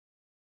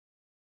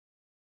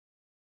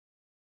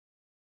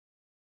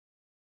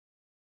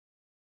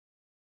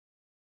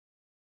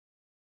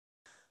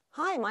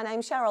Hi, my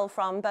name's Cheryl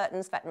from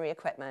Burtons Veterinary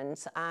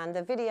Equipment, and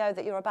the video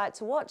that you're about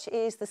to watch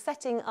is the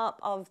setting up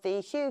of the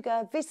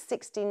Huger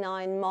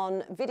Vis69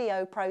 Mon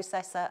video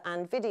processor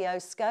and video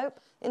scope,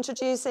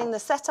 introducing the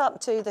setup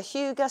to the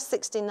Huger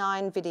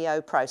 69 video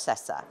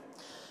processor.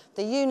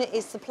 The unit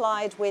is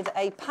supplied with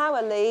a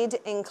power lead,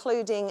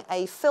 including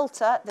a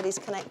filter that is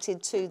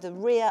connected to the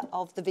rear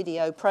of the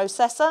video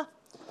processor.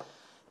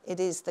 It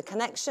is the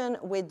connection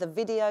with the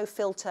video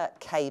filter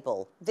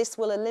cable. This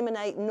will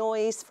eliminate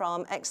noise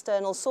from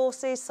external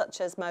sources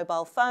such as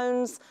mobile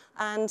phones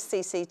and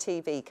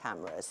CCTV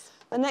cameras.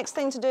 The next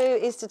thing to do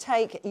is to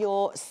take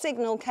your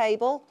signal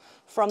cable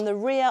from the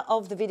rear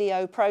of the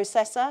video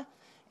processor,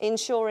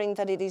 ensuring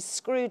that it is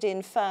screwed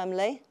in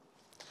firmly,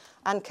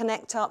 and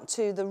connect up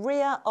to the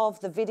rear of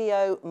the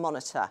video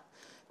monitor.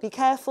 Be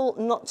careful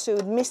not to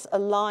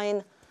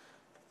misalign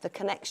the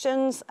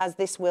connections, as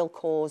this will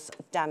cause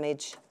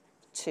damage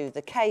to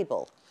the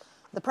cable.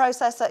 The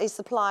processor is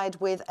supplied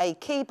with a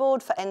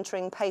keyboard for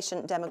entering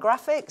patient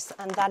demographics,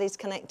 and that is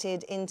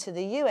connected into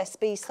the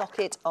USB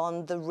socket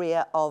on the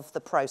rear of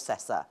the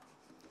processor.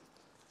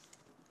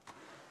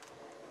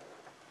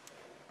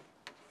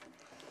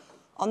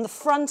 On the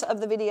front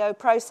of the video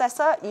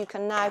processor, you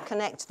can now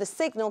connect the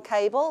signal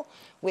cable,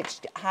 which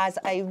has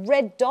a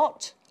red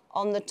dot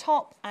on the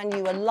top, and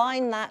you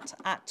align that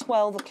at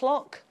 12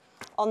 o'clock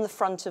on the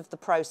front of the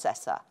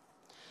processor.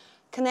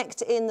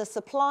 Connect in the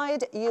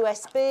supplied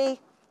USB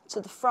to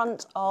the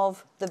front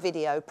of the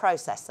video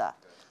processor.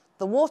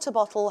 The water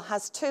bottle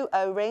has two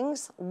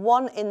O-rings,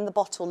 one in the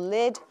bottle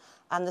lid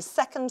and the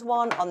second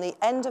one on the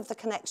end of the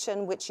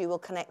connection, which you will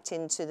connect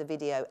into the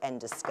video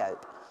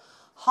endoscope.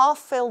 Half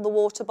fill the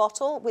water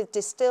bottle with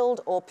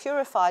distilled or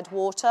purified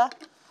water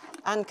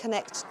and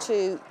connect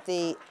to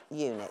the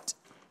unit.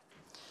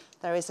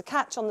 There is a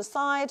catch on the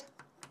side,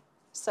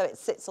 so it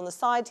sits on the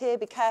side here.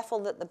 Be careful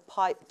that the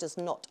pipe does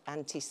not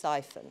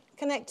anti-siphon.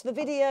 Connect the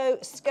video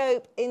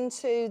scope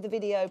into the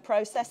video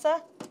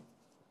processor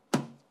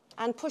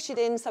and push it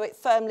in so it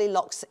firmly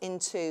locks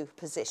into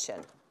position.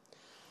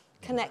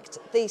 Connect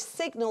the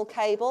signal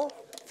cable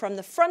from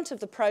the front of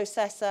the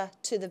processor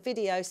to the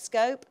video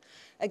scope.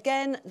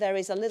 Again, there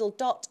is a little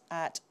dot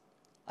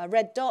a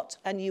red dot,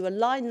 and you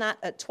align that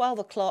at 12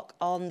 o'clock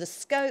on the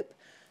scope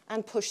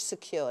and push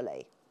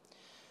securely.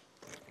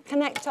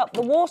 Connect up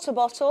the water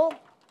bottle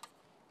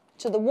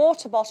to the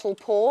water bottle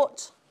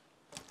port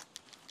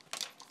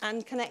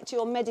and connect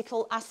your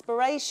medical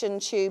aspiration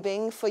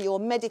tubing for your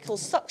medical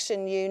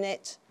suction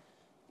unit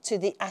to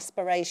the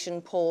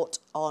aspiration port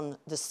on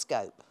the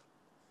scope.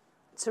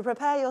 To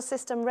prepare your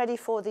system ready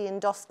for the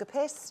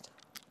endoscopist,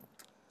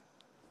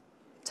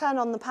 turn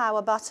on the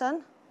power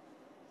button,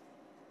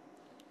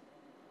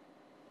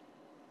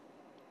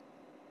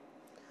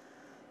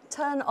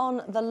 turn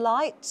on the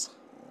light,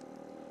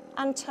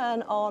 and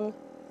turn on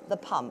the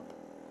pump.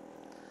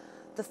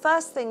 The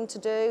first thing to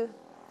do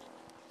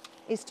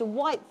is to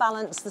white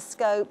balance the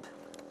scope.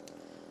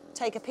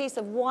 Take a piece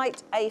of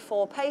white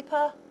A4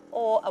 paper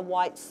or a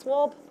white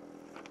swab.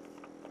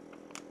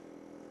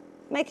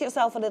 Make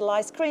yourself a little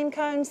ice cream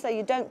cone so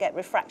you don't get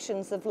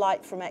refractions of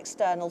light from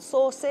external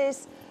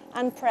sources,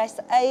 and press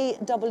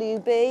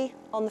AWB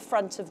on the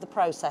front of the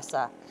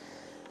processor.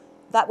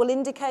 That will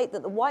indicate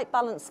that the white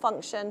balance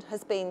function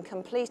has been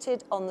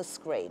completed on the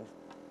screen.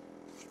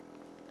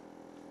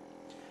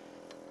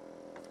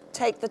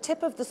 Take the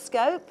tip of the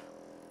scope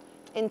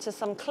into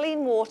some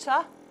clean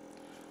water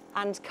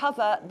and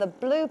cover the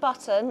blue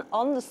button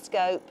on the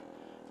scope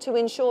to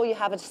ensure you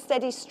have a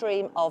steady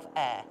stream of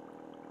air.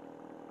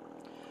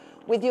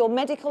 With your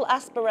medical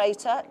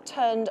aspirator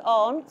turned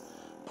on,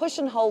 push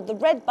and hold the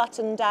red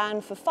button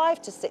down for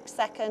 5 to 6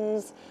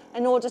 seconds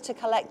in order to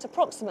collect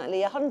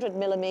approximately 100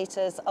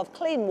 millimeters of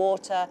clean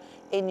water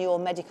in your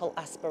medical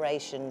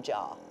aspiration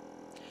jar.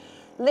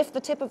 Lift the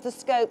tip of the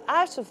scope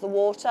out of the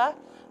water.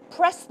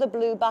 Press the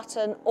blue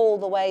button all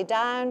the way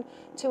down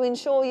to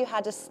ensure you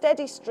had a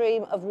steady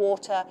stream of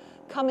water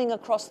coming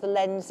across the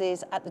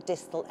lenses at the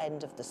distal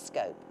end of the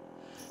scope.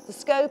 The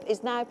scope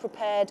is now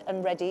prepared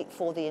and ready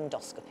for the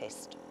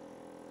endoscopist.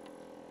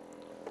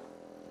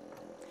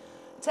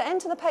 To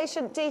enter the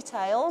patient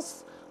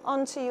details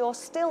onto your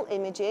still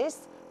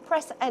images,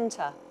 press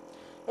enter.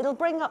 It'll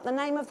bring up the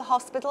name of the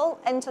hospital.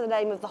 Enter the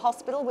name of the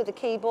hospital with a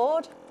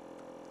keyboard.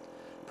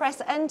 Press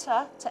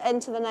enter to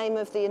enter the name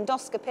of the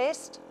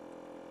endoscopist.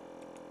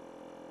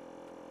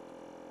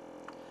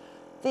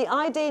 The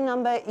ID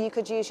number, you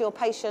could use your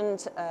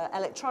patient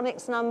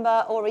electronics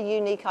number or a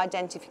unique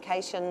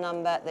identification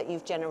number that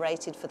you've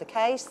generated for the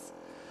case.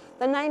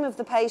 The name of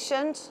the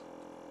patient,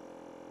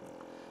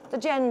 the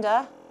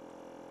gender,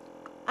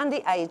 and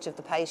the age of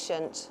the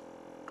patient.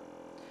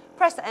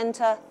 Press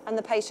enter and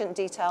the patient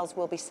details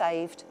will be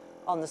saved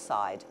on the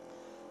side.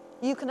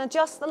 You can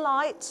adjust the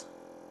light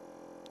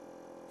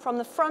from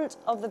the front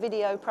of the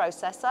video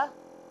processor.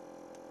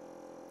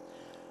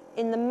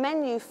 In the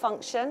menu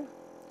function,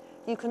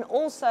 you can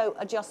also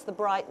adjust the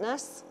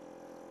brightness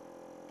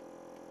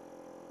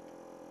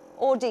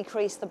or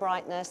decrease the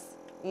brightness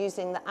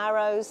using the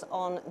arrows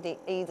on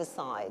either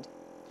side.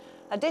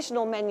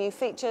 Additional menu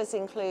features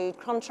include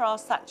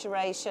contrast,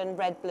 saturation,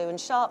 red, blue and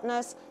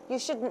sharpness. You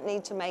shouldn't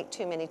need to make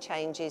too many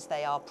changes,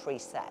 they are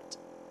preset.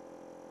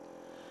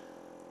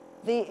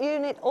 The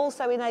unit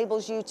also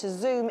enables you to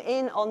zoom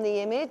in on the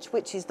image,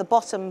 which is the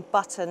bottom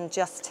button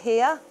just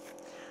here.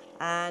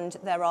 And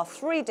there are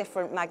 3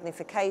 different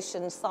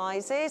magnification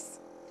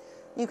sizes.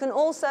 You can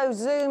also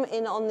zoom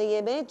in on the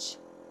image.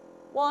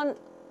 1,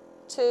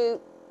 2,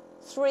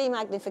 3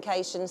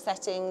 magnification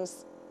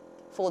settings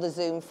for the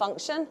zoom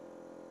function.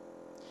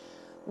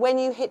 When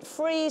you hit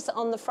freeze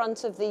on the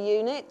front of the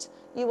unit,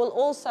 you will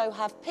also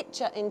have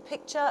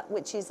picture-in-picture,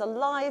 which is a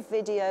live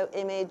video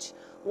image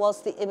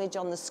whilst the image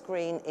on the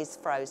screen is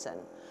frozen.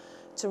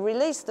 To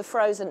release the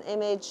frozen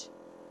image,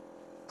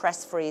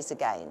 press freeze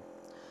again.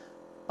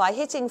 By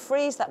hitting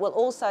freeze, that will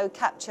also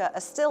capture a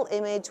still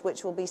image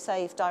which will be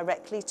saved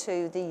directly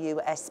to the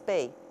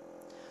USB.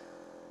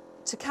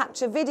 To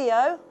capture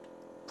video,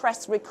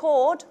 press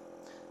record.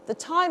 The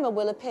timer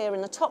will appear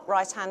in the top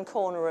right-hand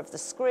corner of the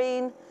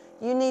screen.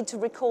 You need to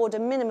record a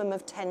minimum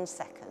of 10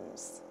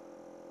 seconds.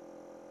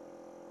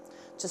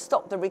 To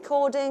stop the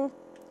recording,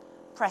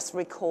 press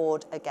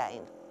record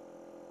again.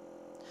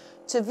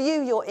 To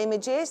view your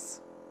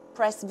images,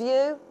 press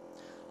view,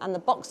 and the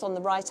box on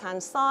the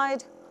right-hand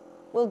side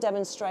will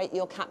demonstrate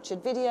your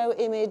captured video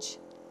image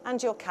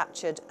and your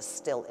captured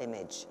still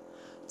image.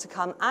 To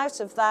come out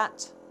of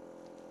that,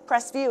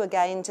 press view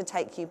again to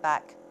take you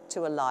back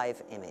to a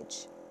live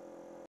image.